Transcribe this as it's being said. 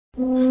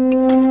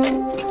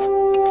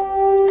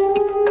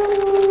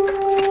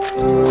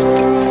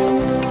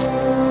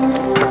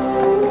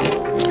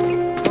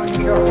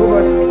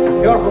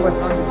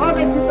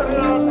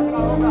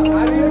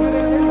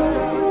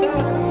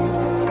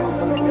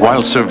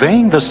While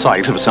surveying the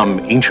site of some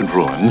ancient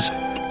ruins,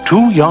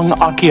 two young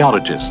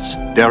archaeologists,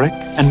 Derek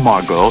and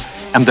Margot,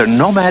 and their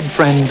nomad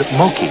friend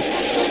Moki,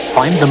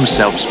 find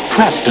themselves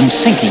trapped and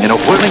sinking in a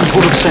whirling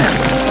pool of sand.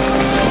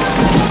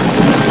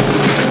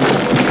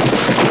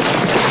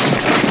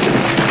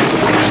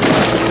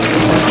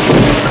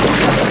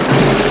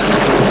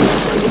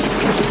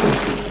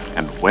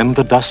 And when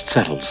the dust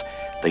settles,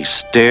 they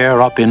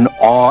stare up in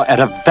awe at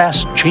a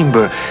vast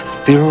chamber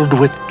filled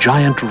with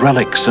giant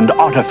relics and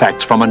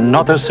artifacts from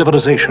another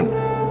civilization.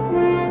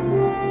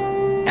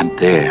 And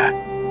there,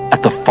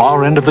 at the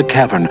far end of the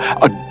cavern,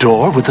 a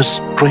door with a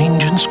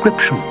strange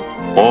inscription.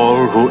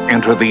 All who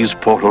enter these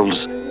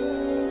portals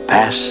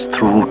pass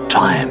through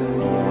time.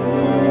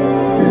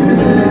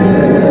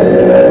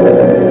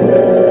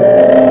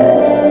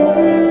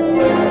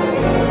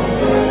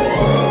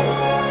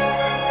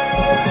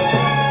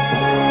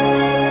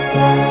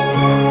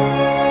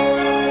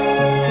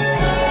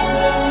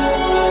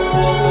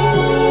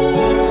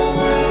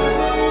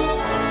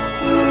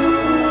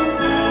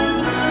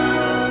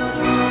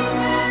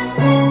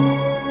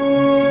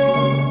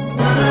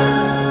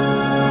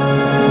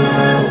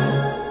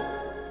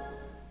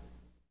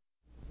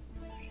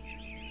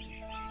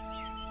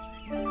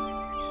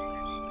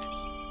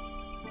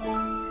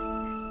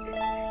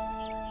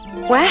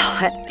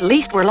 Well, at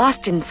least we're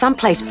lost in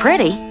someplace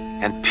pretty.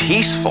 And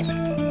peaceful.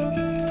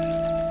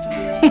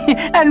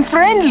 And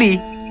friendly.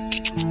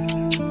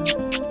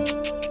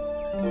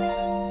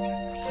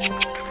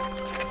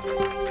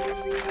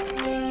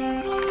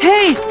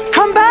 Hey,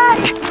 come back!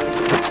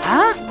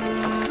 Huh?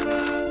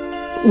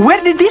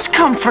 Where did this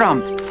come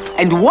from?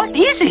 And what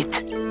is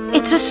it?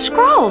 It's a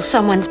scroll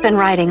someone's been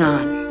writing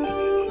on.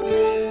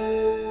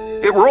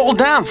 It rolled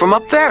down from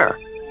up there.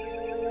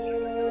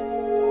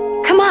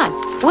 Come on,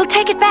 we'll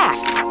take it back.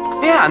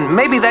 Yeah, and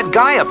maybe that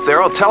guy up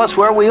there will tell us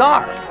where we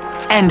are.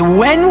 And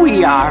when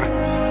we are.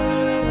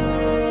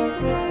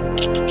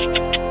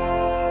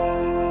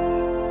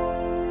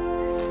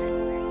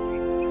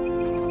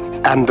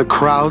 And the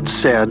crowd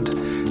said,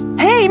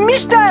 Hey,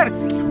 mister!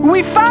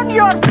 We found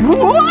your...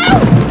 Whoa!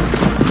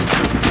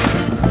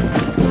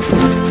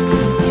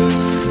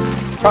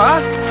 Huh?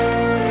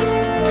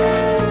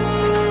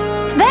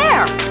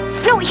 There!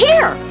 No,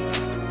 here!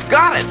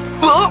 Got it!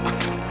 Look!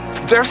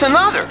 There's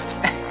another!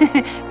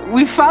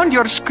 We found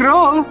your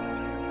scroll.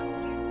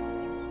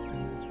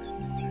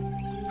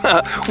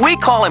 We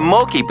call him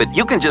Moki, but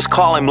you can just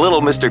call him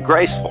Little Mr.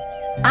 Graceful.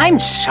 I'm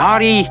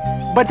sorry,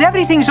 but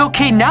everything's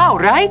okay now,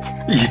 right?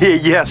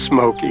 Yes,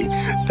 Moki.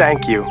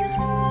 Thank you.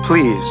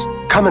 Please,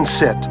 come and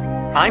sit.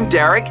 I'm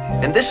Derek,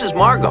 and this is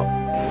Margot.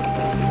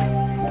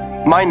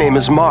 My name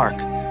is Mark.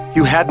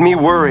 You had me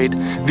worried.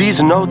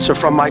 These notes are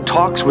from my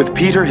talks with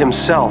Peter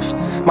himself.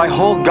 My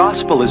whole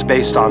gospel is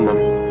based on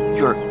them.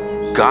 Your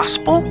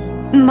gospel?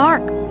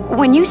 Mark,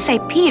 when you say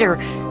Peter,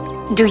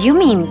 do you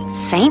mean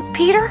Saint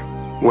Peter?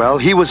 Well,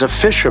 he was a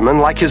fisherman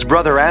like his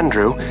brother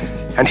Andrew,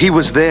 and he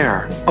was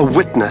there, a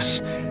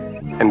witness.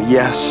 And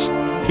yes,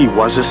 he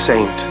was a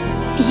saint.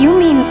 You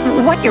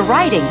mean what you're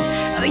writing?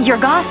 Your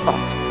gospel?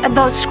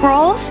 Those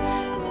scrolls?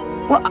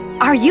 Well,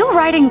 are you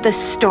writing the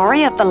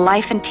story of the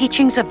life and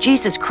teachings of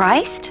Jesus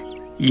Christ?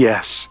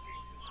 Yes.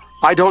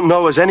 I don't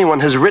know as anyone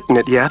has written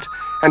it yet,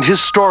 and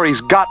his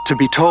story's got to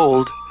be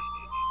told.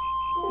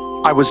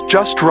 I was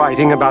just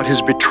writing about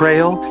his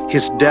betrayal,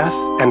 his death,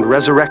 and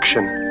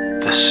resurrection.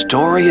 The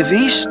story of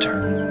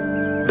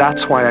Easter.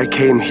 That's why I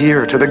came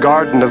here to the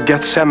Garden of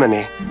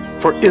Gethsemane,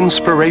 for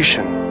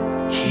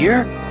inspiration.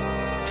 Here?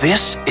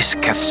 This is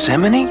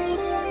Gethsemane?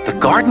 The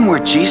garden where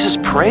Jesus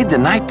prayed the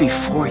night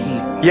before he...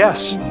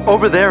 Yes,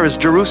 over there is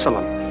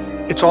Jerusalem.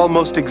 It's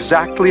almost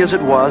exactly as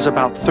it was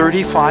about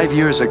 35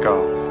 years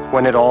ago,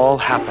 when it all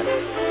happened.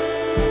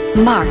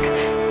 Mark,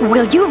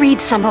 will you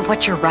read some of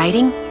what you're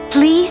writing,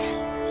 please?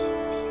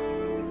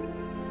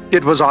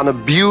 It was on a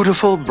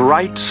beautiful,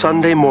 bright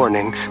Sunday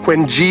morning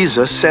when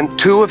Jesus sent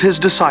two of his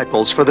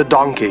disciples for the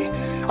donkey,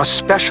 a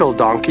special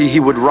donkey he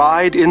would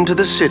ride into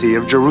the city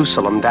of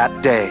Jerusalem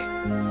that day.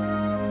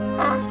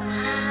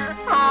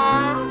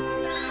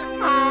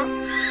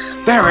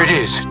 There it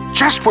is,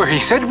 just where he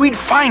said we'd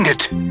find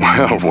it.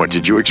 Well, what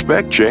did you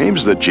expect,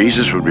 James? That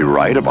Jesus would be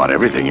right about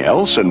everything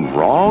else and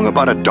wrong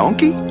about a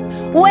donkey?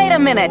 Wait a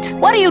minute.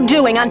 What are you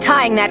doing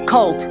untying that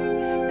colt?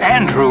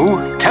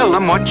 Andrew, tell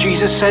them what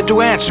Jesus said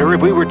to answer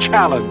if we were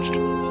challenged.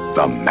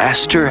 The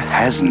master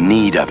has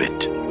need of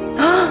it.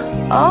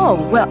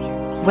 Oh,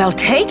 well,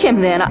 take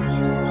him then.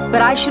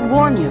 But I should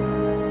warn you,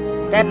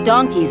 that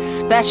donkey's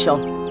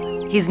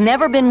special. He's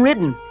never been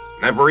ridden.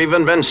 Never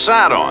even been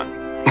sat on.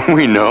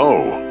 We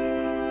know.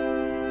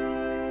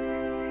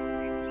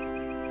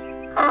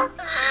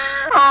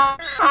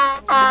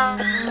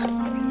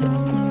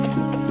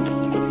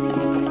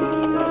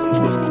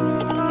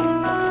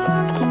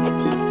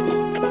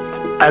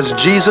 As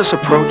Jesus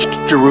approached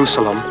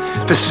Jerusalem,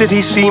 the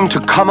city seemed to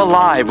come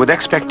alive with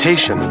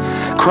expectation.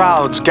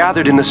 Crowds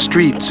gathered in the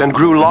streets and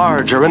grew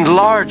larger and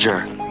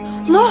larger.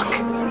 Look!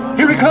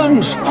 Here he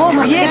comes! Oh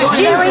my Yes,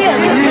 there he is.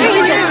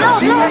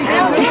 Jesus! Look!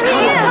 He's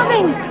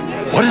coming!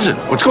 What is it?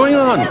 What's going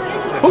on?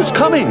 Who's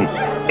coming?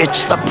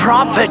 It's the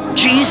prophet,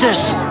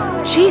 Jesus.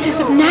 Jesus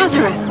of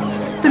Nazareth,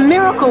 the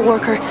miracle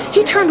worker.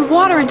 He turned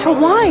water into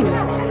wine.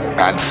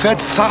 And fed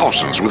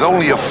thousands with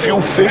only a few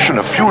fish and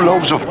a few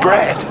loaves of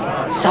bread.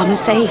 Some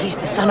say he's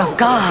the Son of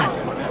God.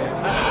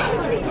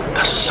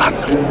 The Son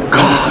of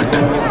God.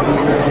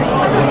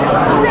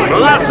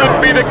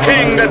 Blessed be the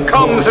King that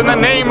comes in the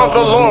name of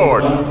the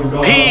Lord.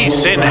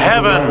 Peace in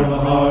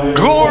heaven.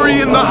 Glory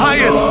in the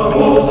highest.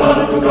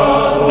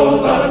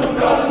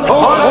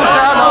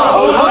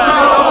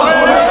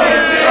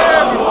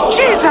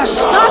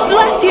 Jesus! God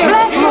bless you.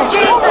 Bless you,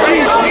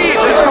 Jesus!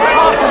 It's the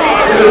prophet!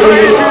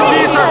 Praise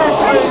you,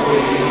 Jesus!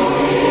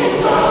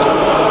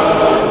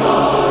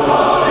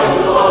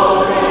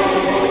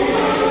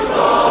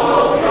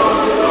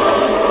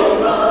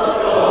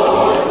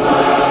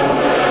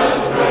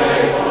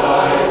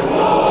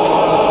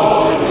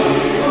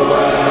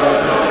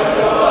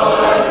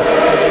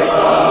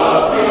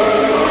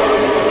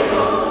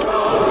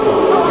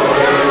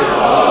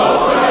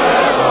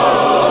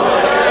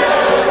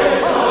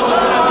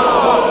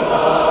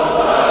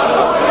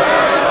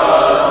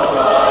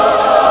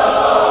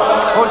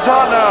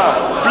 Hosanna!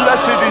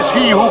 Blessed is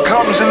he who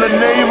comes in the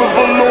name of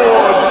the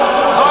Lord.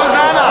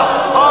 Hosanna!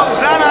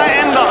 Hosanna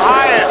in the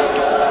highest.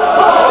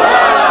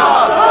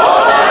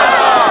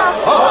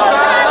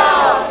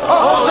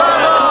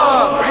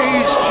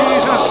 Praise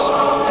Jesus.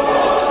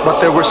 But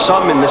there were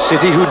some in the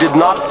city who did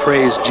not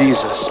praise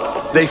Jesus.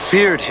 They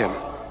feared him.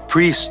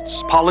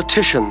 Priests,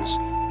 politicians,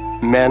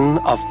 men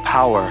of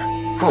power.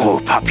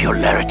 Oh,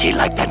 popularity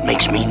like that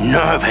makes me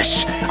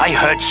nervous. I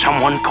heard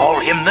someone call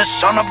him the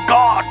Son of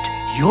God.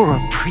 You're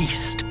a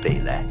priest,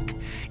 Balak.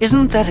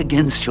 Isn't that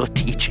against your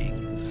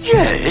teachings?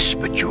 Yes,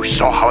 but you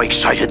saw how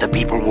excited the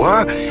people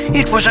were.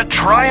 It was a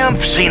triumph,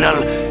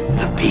 Zenal.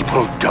 The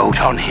people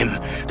dote on him.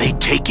 They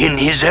take in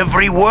his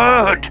every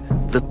word.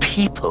 The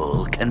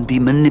people can be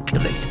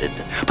manipulated,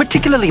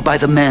 particularly by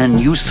the man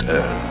you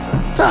serve.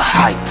 The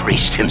high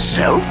priest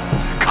himself,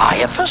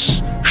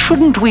 Caiaphas.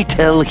 Shouldn't we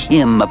tell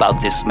him about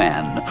this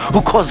man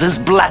who causes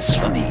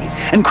blasphemy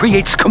and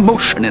creates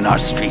commotion in our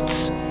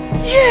streets?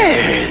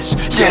 Yes,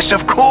 yes,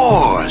 of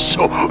course.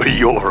 Oh,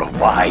 you're a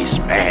wise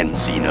man,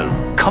 Zenal.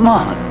 Come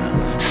on,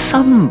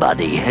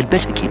 somebody had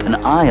better keep an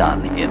eye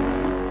on him.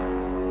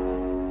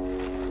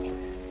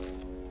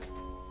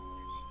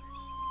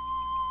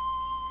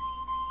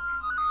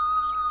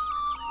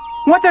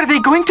 What are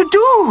they going to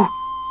do?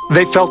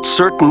 They felt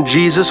certain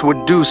Jesus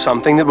would do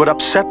something that would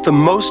upset the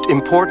most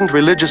important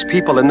religious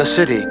people in the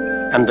city.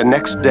 And the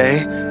next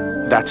day,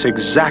 that's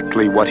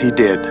exactly what he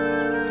did.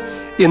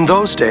 In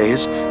those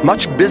days,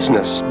 much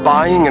business,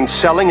 buying and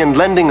selling and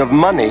lending of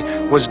money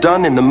was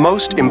done in the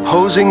most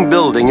imposing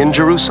building in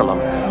Jerusalem,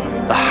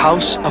 the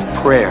House of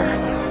Prayer.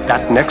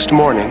 That next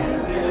morning,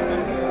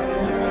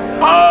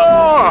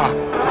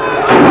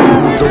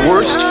 the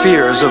worst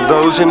fears of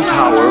those in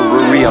power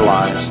were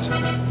realized.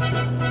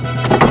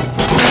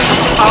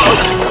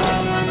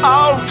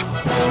 Out!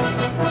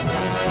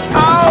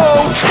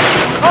 Out!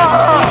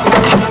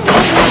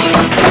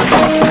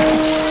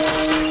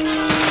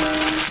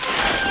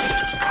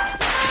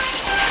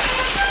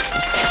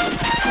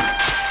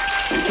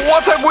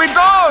 What have we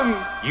done?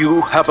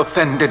 You have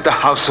offended the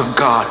house of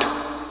God.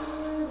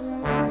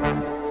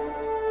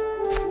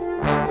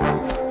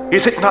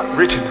 Is it not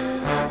written,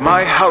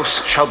 "My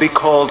house shall be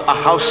called a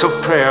house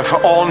of prayer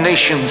for all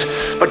nations,"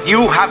 but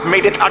you have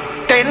made it a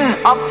den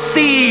of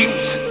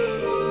thieves?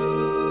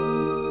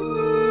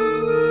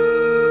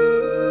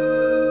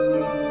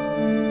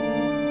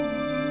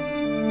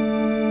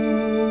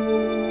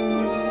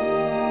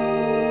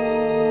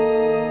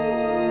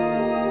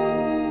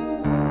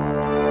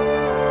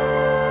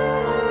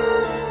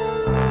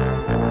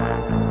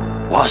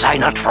 Was I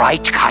not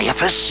right,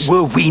 Caiaphas?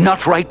 Were we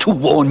not right to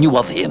warn you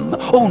of him,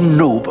 O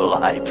noble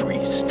high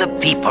priest? The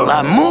people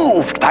are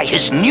moved by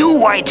his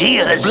new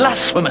ideas.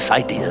 Blasphemous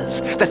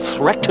ideas that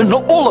threaten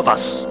all of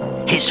us.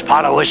 His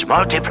followers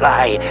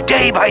multiply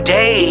day by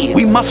day.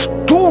 We must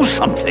do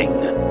something.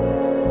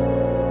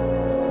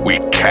 We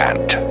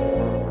can't.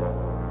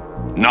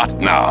 Not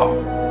now.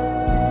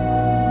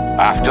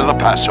 After the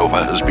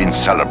Passover has been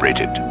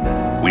celebrated,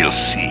 we'll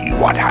see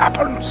what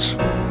happens.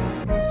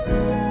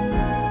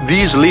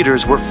 These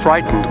leaders were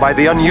frightened by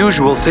the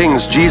unusual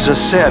things Jesus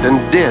said and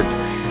did.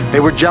 They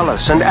were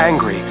jealous and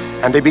angry,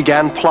 and they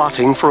began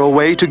plotting for a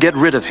way to get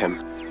rid of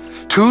him.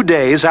 2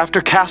 days after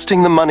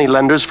casting the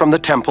moneylenders from the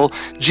temple,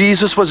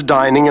 Jesus was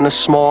dining in a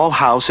small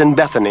house in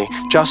Bethany,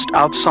 just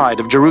outside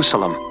of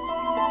Jerusalem.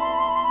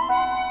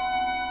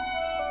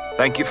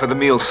 Thank you for the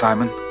meal,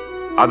 Simon.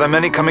 Are there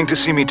many coming to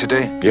see me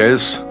today?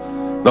 Yes.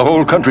 The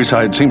whole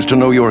countryside seems to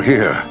know you're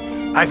here.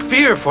 I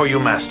fear for you,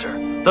 Master.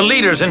 The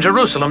leaders in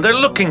Jerusalem,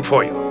 they're looking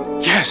for you.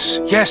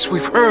 Yes,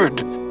 we've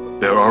heard.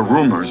 There are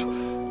rumors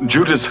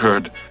Judas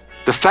heard.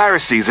 The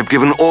Pharisees have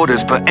given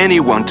orders for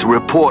anyone to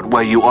report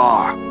where you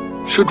are.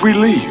 Should we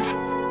leave?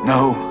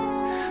 No.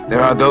 There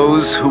are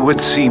those who would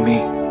see me.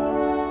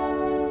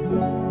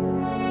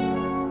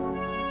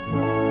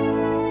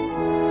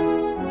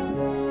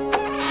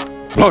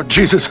 Lord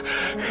Jesus,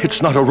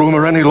 it's not a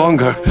rumor any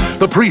longer.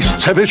 The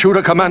priests have issued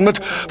a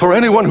commandment for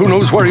anyone who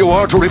knows where you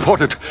are to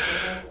report it.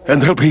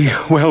 And they'll be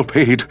well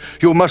paid.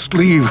 You must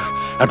leave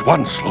at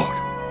once, Lord.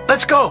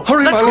 Let's go!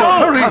 Hurry, Let's my go!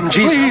 Lord, hurry! Come,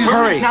 Jesus, please.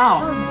 hurry!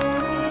 Now.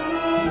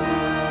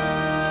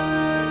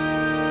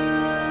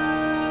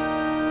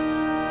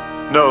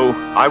 No,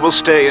 I will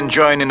stay and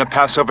join in a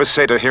Passover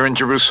Seder here in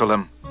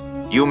Jerusalem.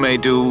 You may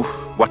do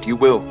what you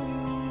will.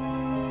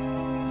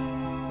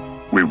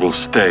 We will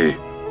stay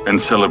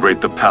and celebrate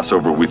the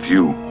Passover with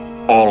you,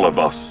 all of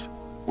us,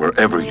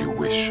 wherever you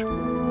wish.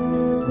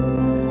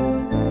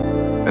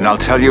 Then I'll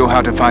tell you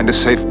how to find a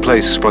safe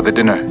place for the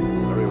dinner.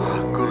 Very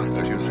well. Good,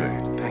 as you say.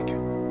 Thank you.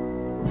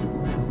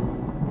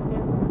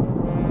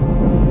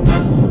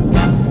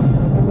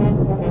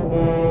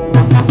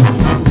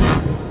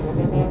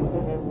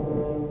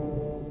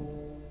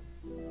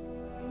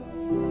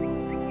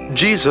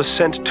 Jesus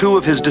sent 2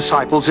 of his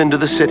disciples into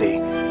the city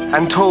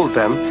and told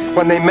them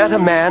when they met a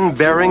man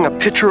bearing a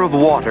pitcher of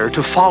water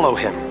to follow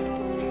him.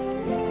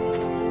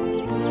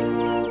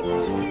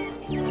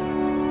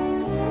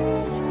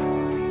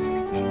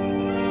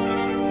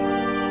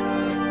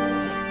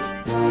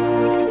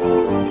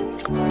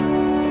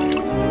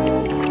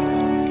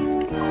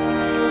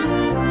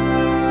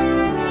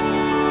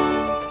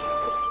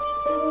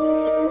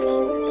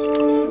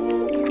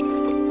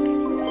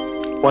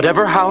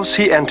 Whatever house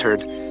he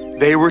entered,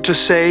 they were to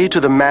say to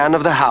the man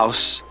of the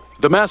house,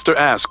 "The master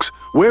asks,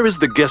 where is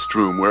the guest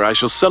room where I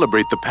shall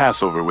celebrate the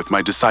Passover with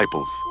my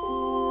disciples?"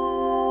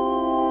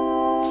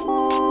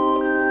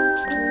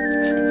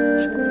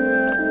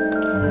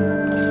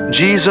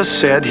 Jesus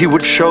said he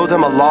would show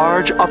them a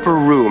large upper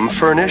room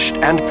furnished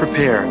and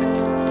prepared.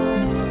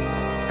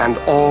 And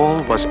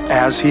all was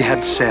as he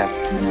had said.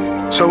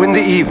 So in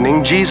the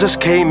evening, Jesus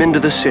came into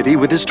the city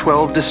with his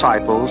 12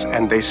 disciples,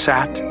 and they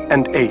sat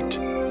and ate.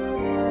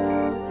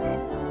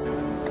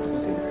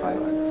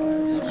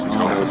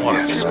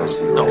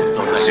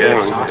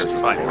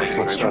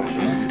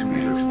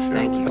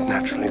 But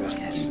naturally, this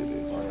was.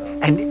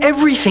 And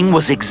everything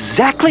was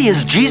exactly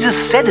as Jesus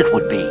said it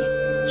would be.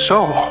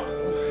 So,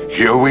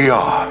 here we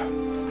are.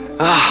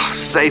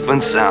 Safe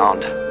and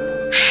sound.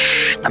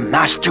 Shh, the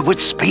master would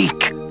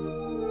speak.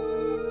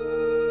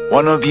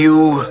 One of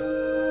you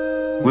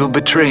will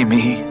betray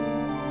me.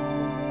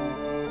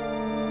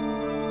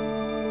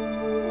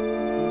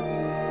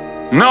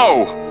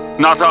 No,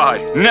 not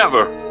I.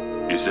 Never.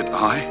 Is it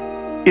I?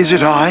 Is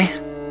it I?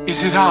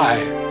 Is it I?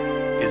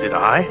 Is it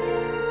I?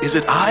 Is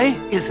it I?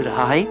 Is it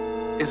I?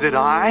 Is it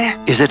I?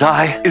 Is it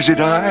I? Is it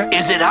I?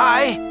 Is it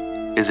I?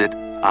 Is it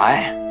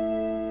I?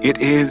 It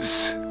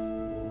is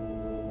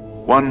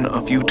one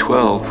of you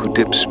 12 who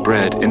dips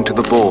bread into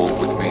the bowl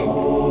with me.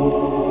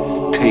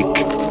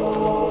 Take,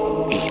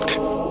 eat.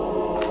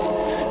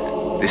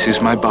 This is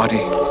my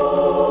body.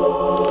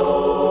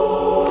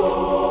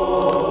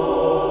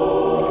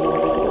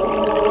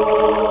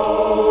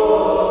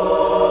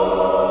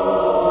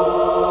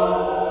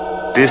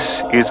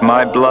 This is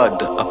my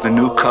blood of the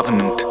new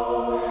covenant,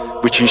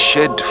 which is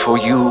shed for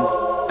you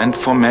and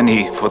for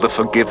many for the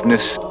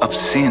forgiveness of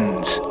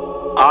sins.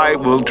 I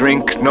will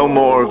drink no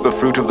more of the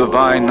fruit of the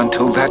vine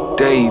until that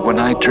day when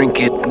I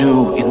drink it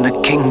new in the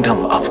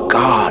kingdom of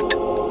God.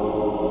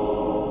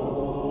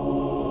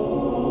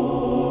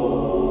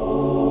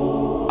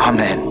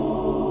 Amen.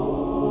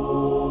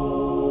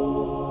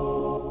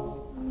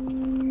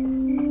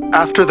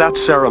 After that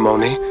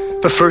ceremony,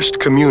 the first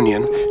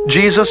communion,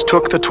 Jesus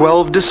took the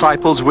 12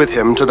 disciples with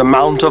him to the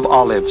Mount of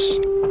Olives.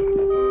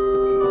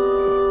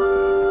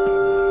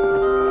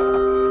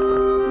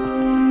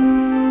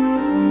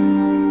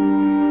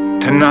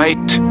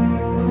 Tonight,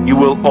 you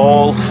will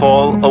all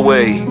fall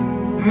away.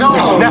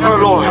 No, never,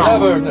 Lord.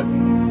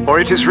 Never. For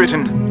it is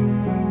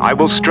written, I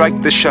will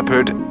strike the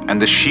shepherd, and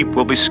the sheep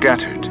will be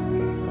scattered.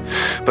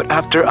 But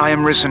after I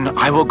am risen,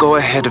 I will go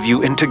ahead of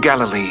you into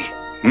Galilee.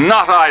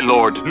 Not I,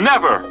 Lord.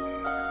 Never.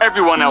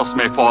 Everyone else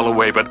may fall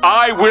away, but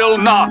I will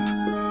not.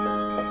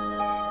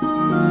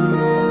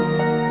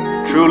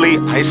 Truly,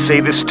 I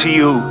say this to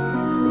you.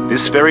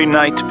 This very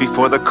night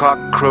before the cock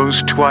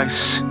crows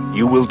twice,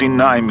 you will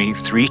deny me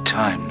 3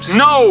 times.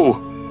 No!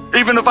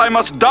 Even if I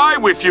must die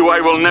with you, I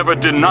will never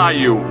deny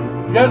you.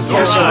 Yes,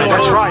 Lord,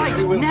 that's right.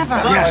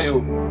 Never. Yes.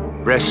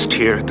 Rest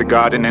here at the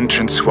garden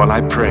entrance while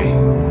I pray.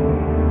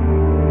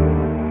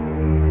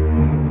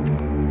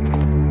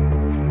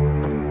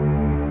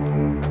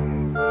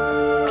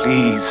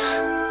 Please,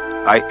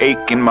 I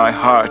ache in my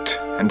heart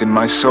and in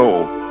my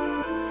soul.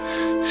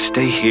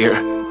 Stay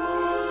here.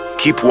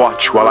 Keep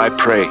watch while I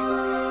pray.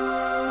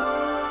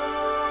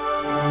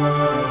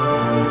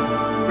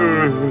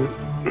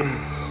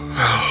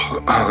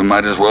 We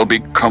might as well be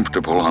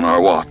comfortable on our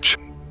watch.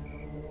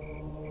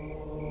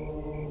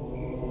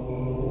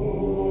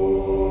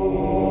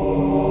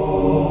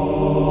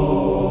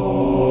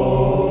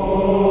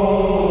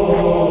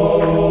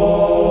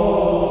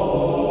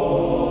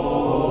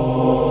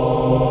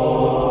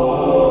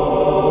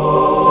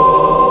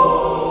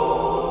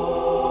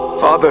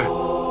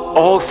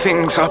 all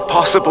things are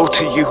possible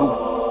to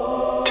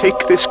you.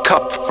 Take this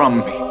cup from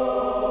me.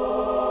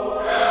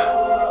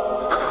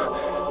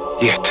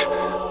 Yet,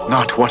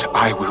 not what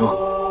I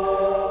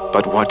will,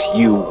 but what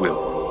you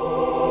will.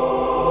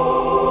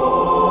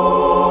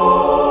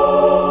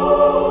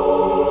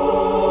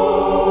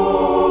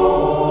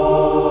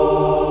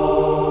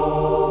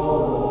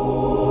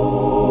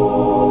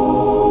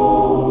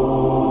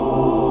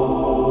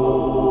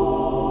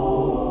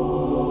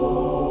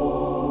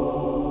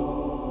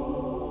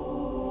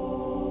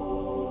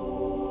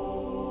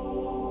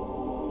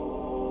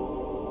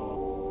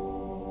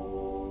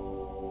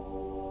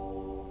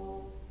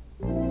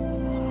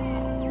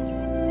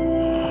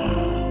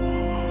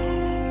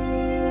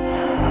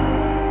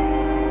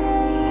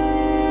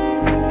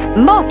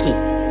 Moki.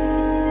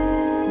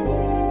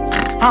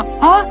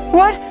 Huh?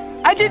 What?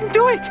 I didn't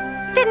do it.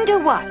 Didn't do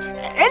what?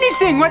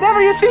 Anything,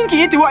 whatever you think,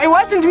 it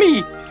wasn't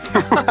me.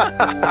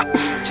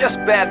 Just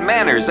bad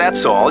manners,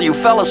 that's all. You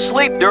fell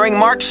asleep during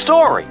Mark's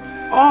story.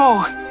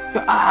 Oh,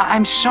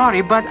 I'm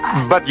sorry, but...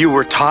 But you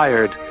were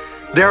tired.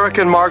 Derek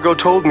and Margot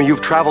told me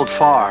you've traveled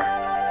far.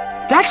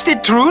 That's the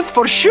truth,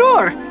 for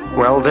sure.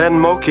 Well then,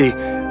 Moki,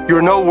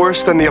 you're no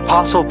worse than the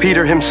Apostle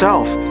Peter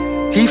himself.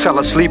 He fell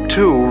asleep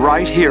too,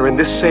 right here in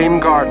this same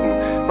garden,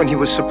 when he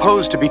was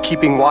supposed to be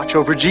keeping watch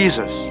over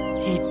Jesus.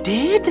 He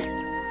did?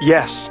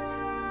 Yes,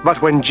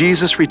 but when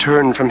Jesus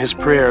returned from his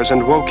prayers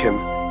and woke him,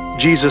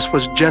 Jesus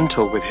was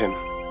gentle with him.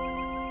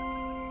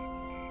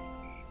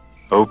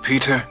 Oh,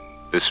 Peter,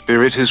 the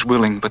spirit is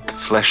willing, but the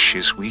flesh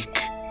is weak.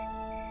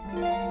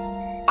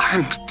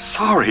 I'm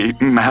sorry,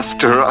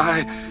 Master,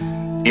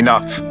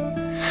 Enough.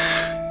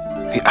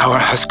 The hour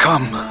has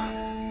come.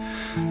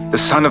 The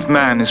Son of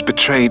Man is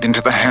betrayed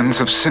into the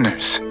hands of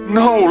sinners.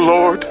 No,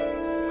 Lord.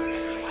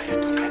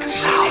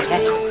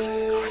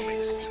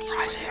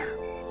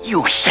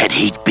 You said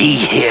he'd be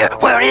here.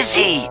 Where is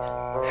he?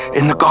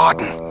 In the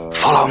garden.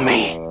 Follow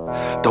me.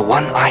 The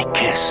one I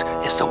kiss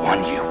is the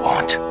one you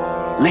want.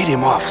 Lead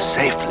him off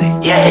safely.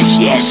 Yes,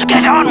 yes,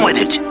 get on with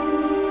it.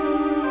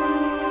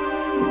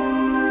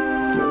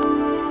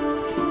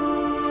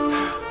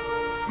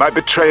 My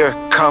betrayer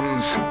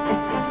comes.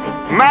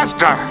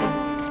 Master!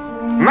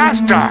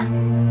 Master!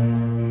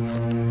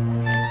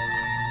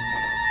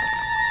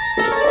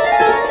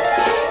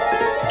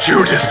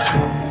 Judas!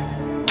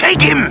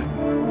 Take him!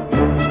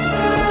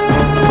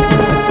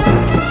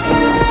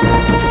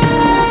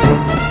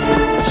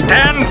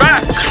 Stand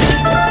back!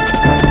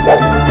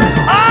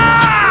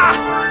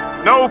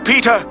 Ah! No,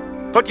 Peter,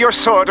 put your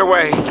sword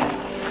away.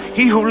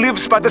 He who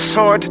lives by the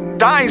sword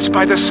dies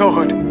by the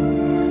sword.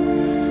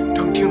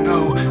 Don't you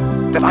know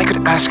that I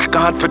could ask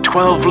God for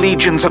 12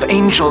 legions of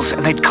angels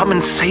and they'd come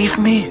and save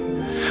me?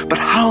 But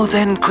how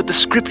then could the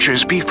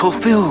scriptures be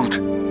fulfilled?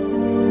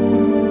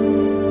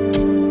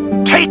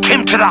 Take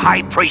him to the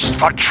high priest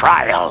for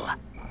trial.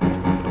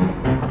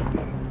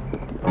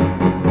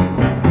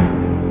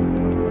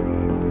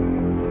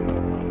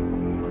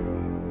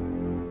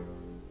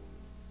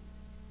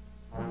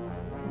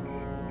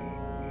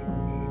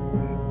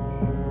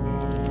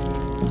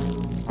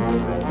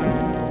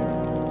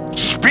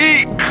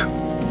 Speak!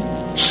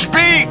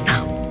 Speak!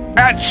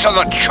 Answer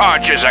the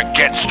charges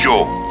against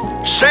you.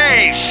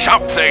 Say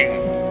something.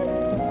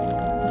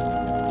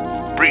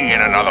 Bring in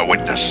another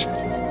witness.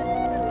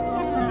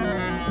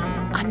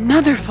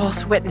 Another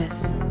false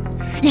witness.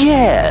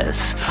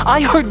 Yes,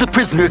 I heard the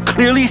prisoner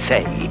clearly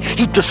say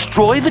he'd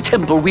destroy the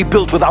temple we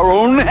built with our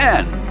own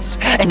hands,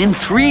 and in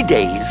 3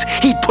 days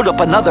he'd put up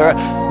another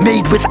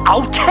made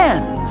without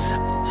hands.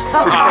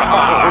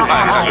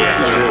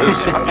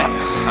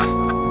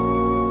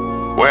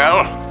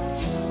 Well,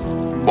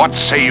 what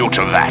say you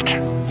to that?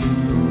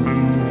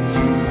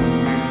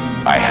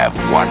 I have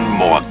one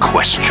more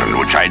question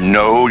which I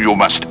know you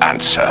must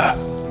answer.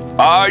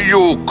 Are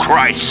you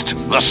Christ,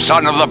 the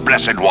Son of the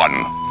Blessed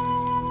One?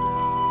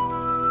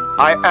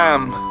 I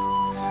am,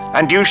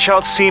 and you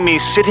shall see me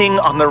sitting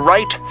on the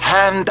right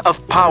hand of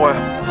power,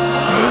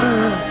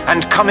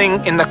 and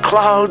coming in the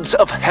clouds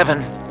of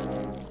heaven.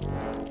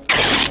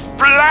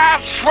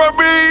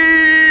 Blasphemy!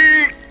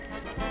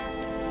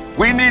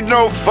 We need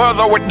no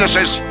further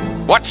witnesses.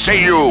 What say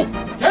you?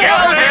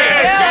 Guilty!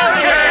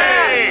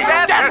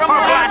 Death for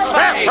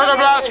blasphemy! Death to the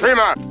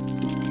blasphemer!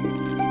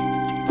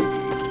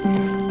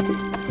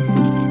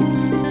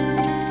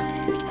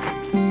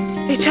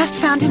 They just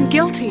found him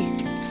guilty,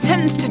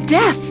 sentenced to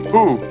death.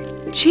 Who?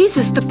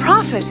 Jesus, the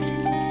prophet.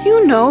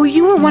 You know,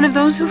 you were one of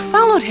those who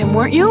followed him,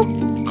 weren't you?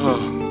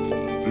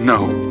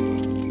 No.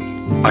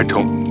 I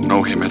don't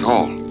know him at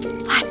all.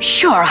 I'm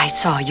sure I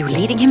saw you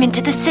leading him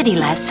into the city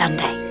last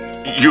Sunday.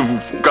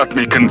 You've got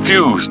me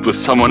confused with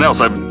someone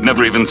else. I've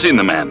never even seen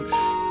the man.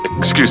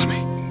 Excuse me.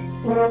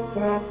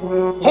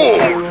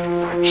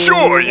 Hold!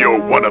 Sure you're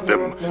one of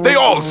them. They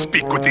all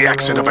speak with the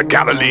accent of a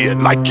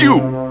Galilean like you.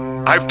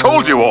 I've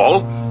told you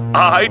all.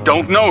 I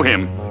don't know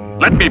him.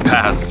 Let me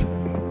pass.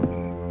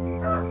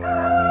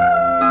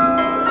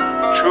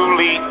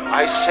 Truly,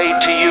 I say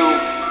to you,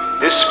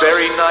 this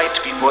very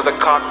night before the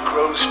cock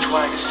crows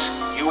twice,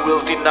 you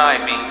will deny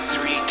me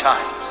 3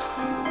 times.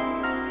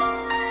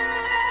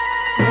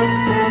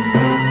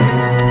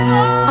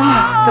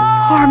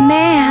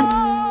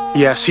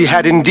 Yes, he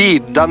had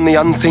indeed done the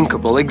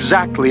unthinkable,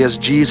 exactly as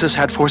Jesus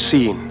had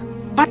foreseen.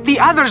 But the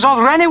others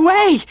all ran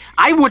away.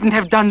 I wouldn't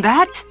have done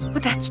that. Well,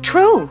 that's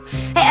true.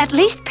 At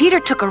least Peter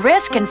took a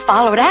risk and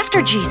followed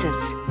after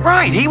Jesus.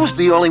 Right, he was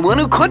the only one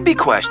who could be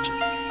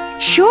questioned.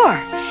 Sure.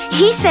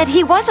 He said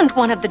he wasn't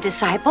one of the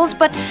disciples,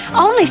 but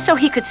only so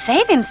he could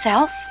save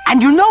himself.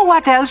 And you know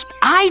what else?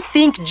 I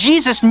think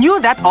Jesus knew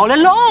that all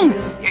along.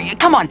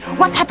 Come on,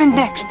 what happened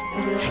next?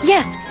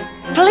 Yes,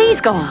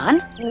 please go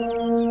on.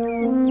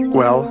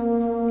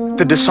 Well,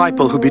 the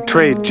disciple who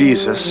betrayed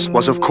Jesus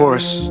was, of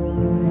course,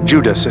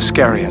 Judas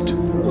Iscariot.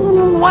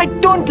 Ooh, I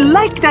don't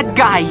like that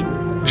guy.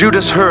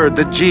 Judas heard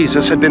that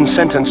Jesus had been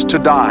sentenced to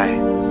die.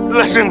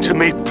 Listen to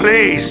me,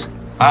 please.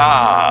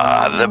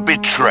 Ah, the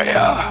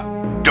betrayer.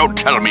 Don't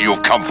tell me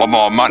you've come for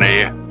more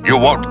money. You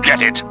won't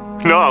get it.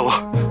 No,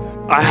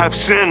 I have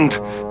sinned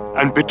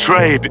and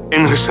betrayed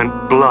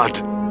innocent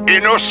blood.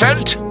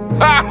 Innocent?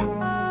 Ha!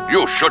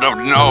 You should have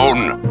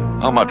known.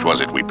 How much was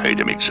it we paid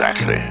him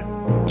exactly?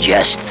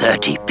 Just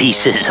 30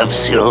 pieces of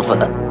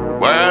silver.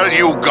 Well,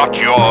 you got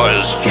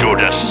yours,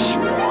 Judas.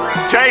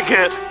 Take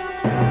it.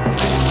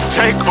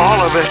 Take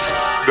all of it.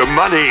 The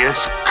money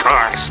is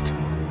cursed.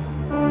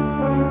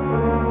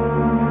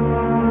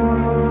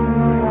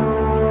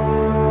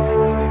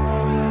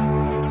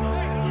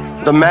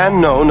 The man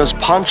known as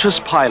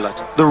Pontius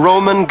Pilate, the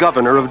Roman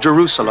governor of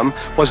Jerusalem,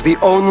 was the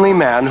only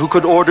man who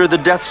could order the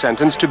death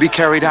sentence to be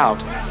carried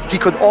out. He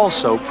could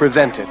also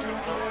prevent it.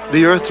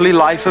 The earthly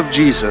life of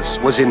Jesus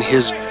was in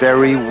his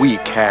very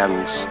weak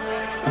hands.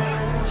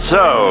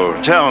 So,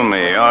 tell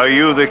me, are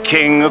you the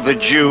king of the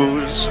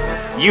Jews?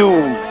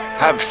 You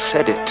have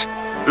said it.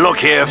 Look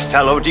here,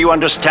 fellow, do you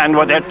understand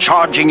what they're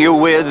charging you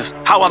with?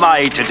 How am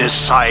I to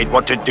decide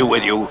what to do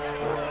with you?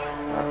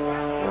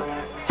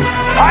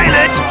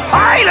 Pilate!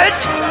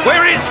 Pilate!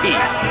 Where is he?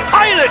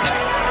 Pilate!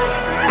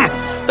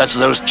 That's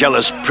those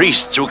jealous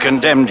priests who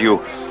condemned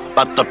you.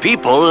 But the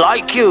people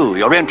like you.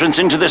 Your entrance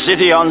into the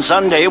city on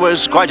Sunday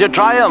was quite a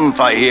triumph,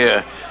 I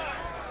hear.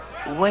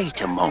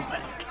 Wait a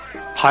moment.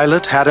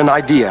 Pilate had an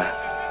idea.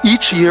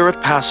 Each year at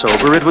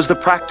Passover, it was the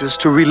practice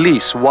to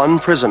release one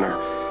prisoner.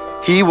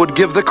 He would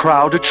give the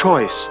crowd a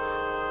choice: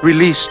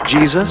 release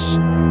Jesus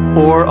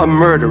or a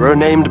murderer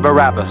named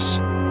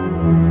Barabbas.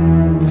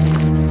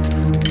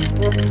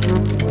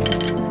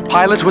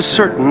 Pilate was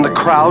certain the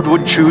crowd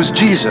would choose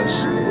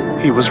Jesus.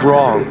 He was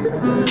wrong.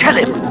 Tell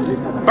him!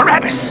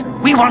 Barabbas!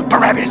 We want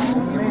Barabbas!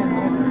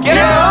 Give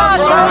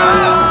us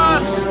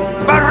Barabbas!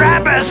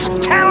 Barabbas!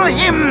 Tell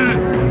him!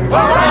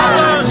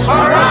 Barabbas!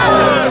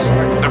 Barabbas!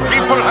 The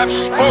people have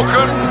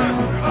spoken!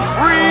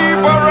 Free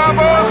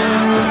Barabbas!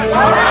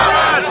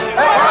 Barabbas!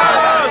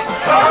 Barabbas!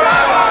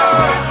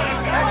 Barabbas!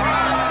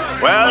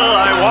 Well,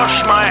 I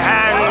wash my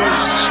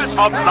hands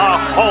of the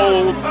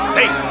whole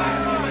thing.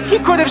 He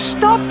could have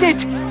stopped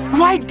it.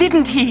 Why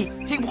didn't he?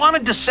 He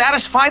wanted to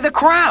satisfy the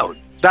crowd.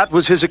 That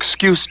was his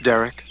excuse,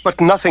 Derek,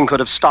 but nothing could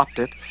have stopped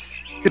it.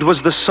 It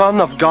was the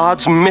Son of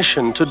God's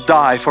mission to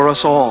die for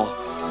us all,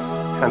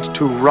 and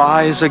to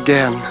rise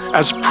again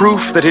as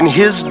proof that in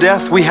his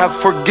death we have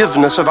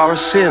forgiveness of our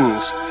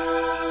sins.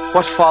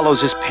 What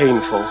follows is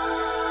painful,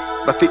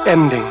 but the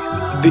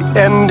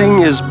ending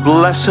is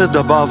blessed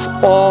above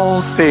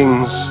all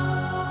things.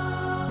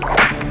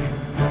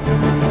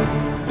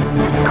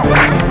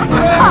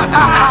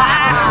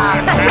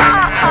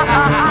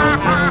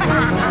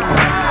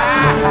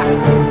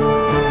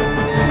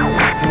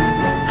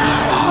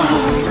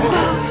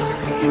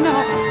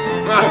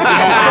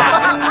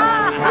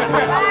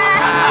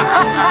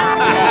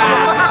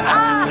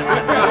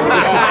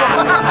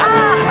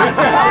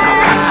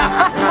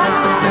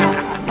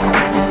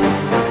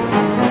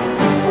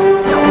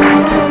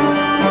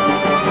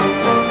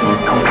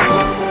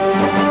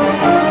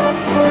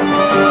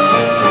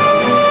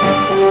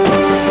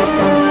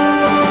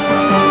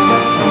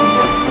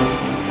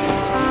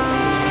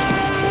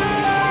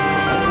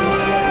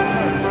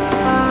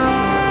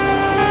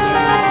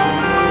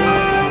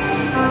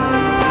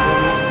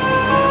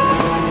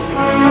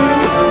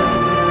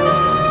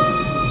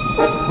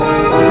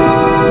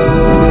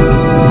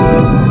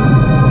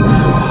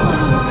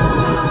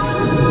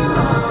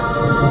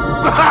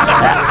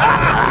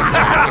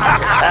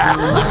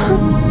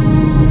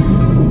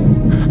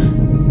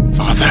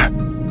 Father,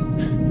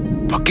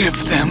 forgive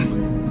them,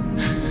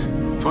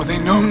 for they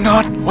know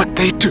not what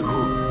they do.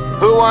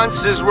 Who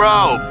wants his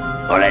robe?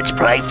 Well, let's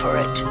pray for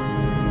it.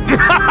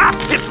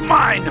 It's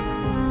mine!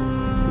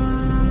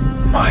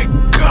 My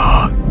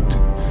God,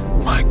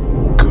 why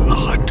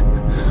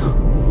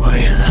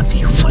have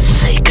you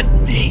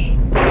forsaken me?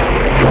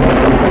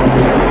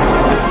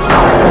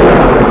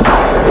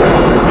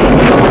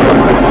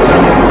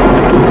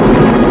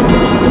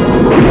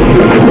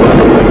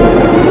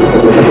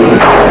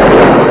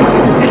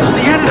 It's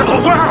the end of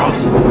the world!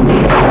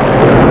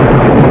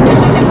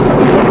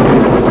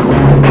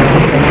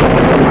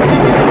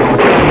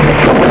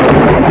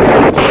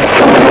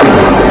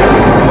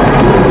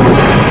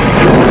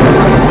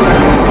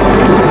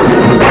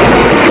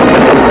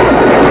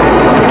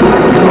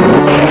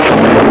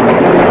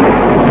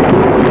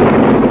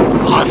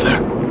 Father,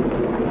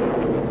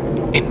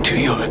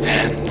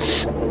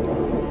 hands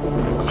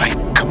I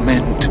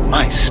commend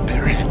my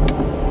spirit.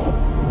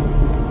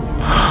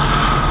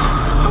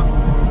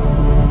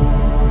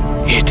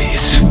 It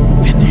is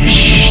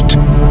finished.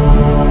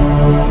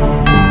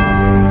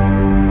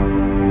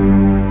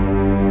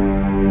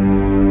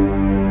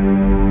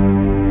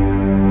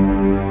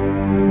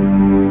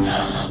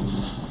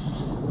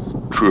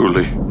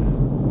 Truly,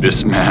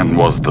 this man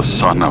was the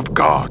Son of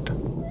God.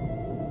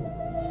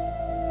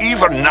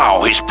 Even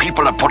now, his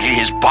people are putting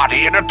his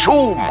body in a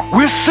tomb.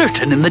 We're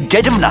certain in the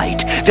dead of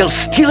night they'll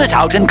steal it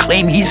out and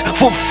claim he's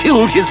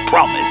fulfilled his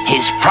promise.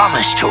 His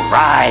promise to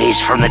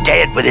rise from the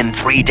dead within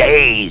 3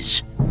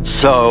 days.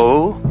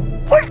 So?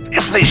 Well,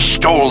 if they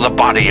stole the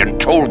body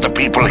and told the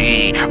people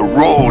he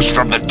rose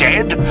from the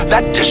dead,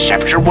 that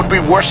deception would be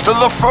worse than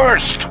the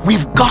first.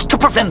 We've got to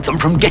prevent them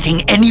from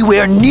getting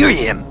anywhere near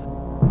him.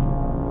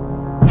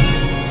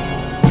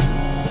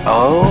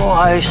 Oh,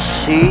 I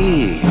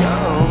see.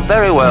 Oh,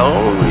 very well.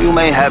 You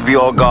may have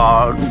your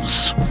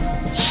guards.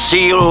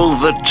 Seal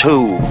the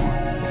tomb.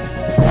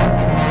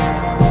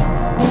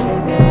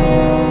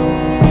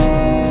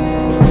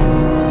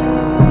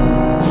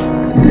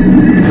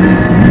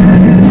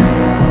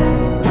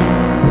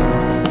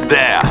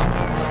 There.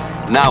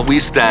 Now we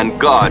stand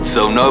guard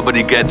so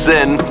nobody gets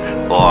in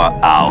or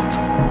out.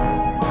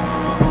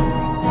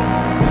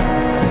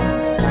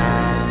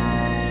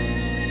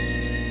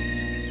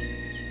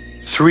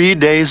 Three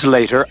days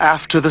later,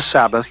 after the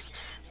Sabbath,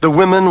 the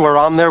women were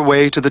on their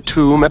way to the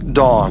tomb at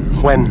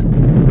dawn when...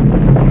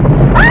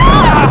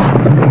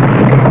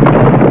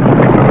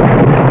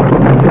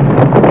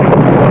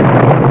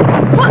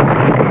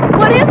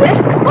 What is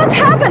it? What's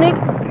happening?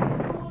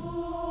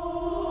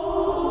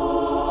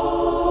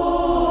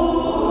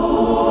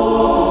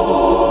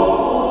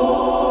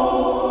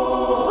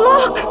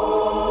 Look!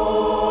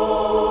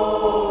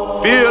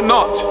 Fear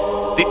not.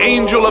 The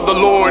angel of the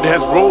Lord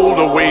has rolled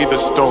away the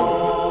stone.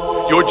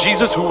 Your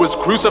Jesus who was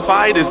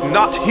crucified is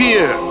not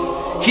here.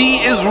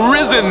 He is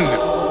risen.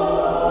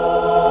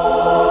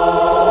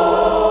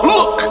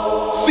 Look!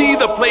 See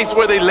the place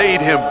where they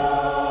laid him.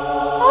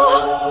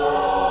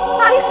 Oh,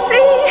 I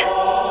see.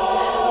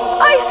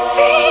 I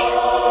see.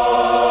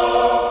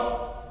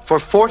 For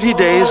 40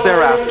 days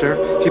thereafter,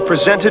 he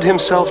presented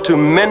himself to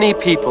many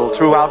people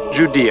throughout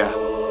Judea.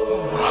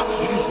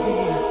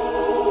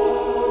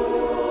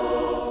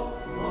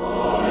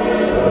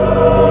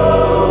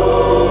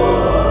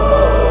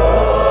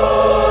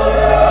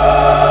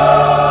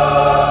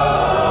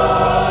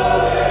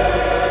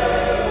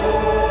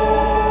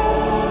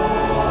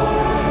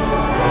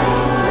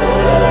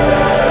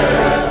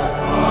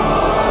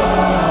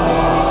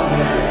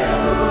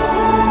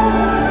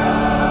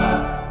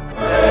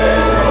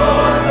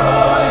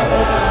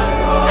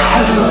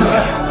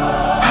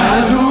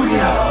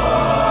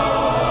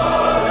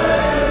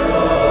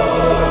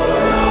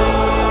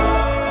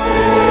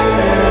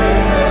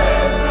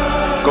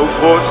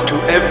 Forth to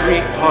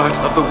every part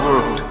of the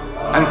world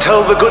and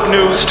tell the good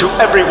news to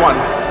everyone.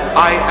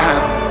 I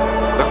am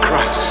the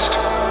Christ.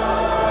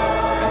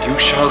 And you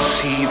shall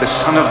see the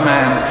Son of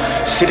Man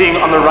sitting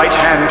on the right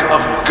hand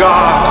of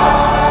God,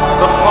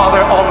 the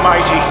Father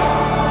Almighty.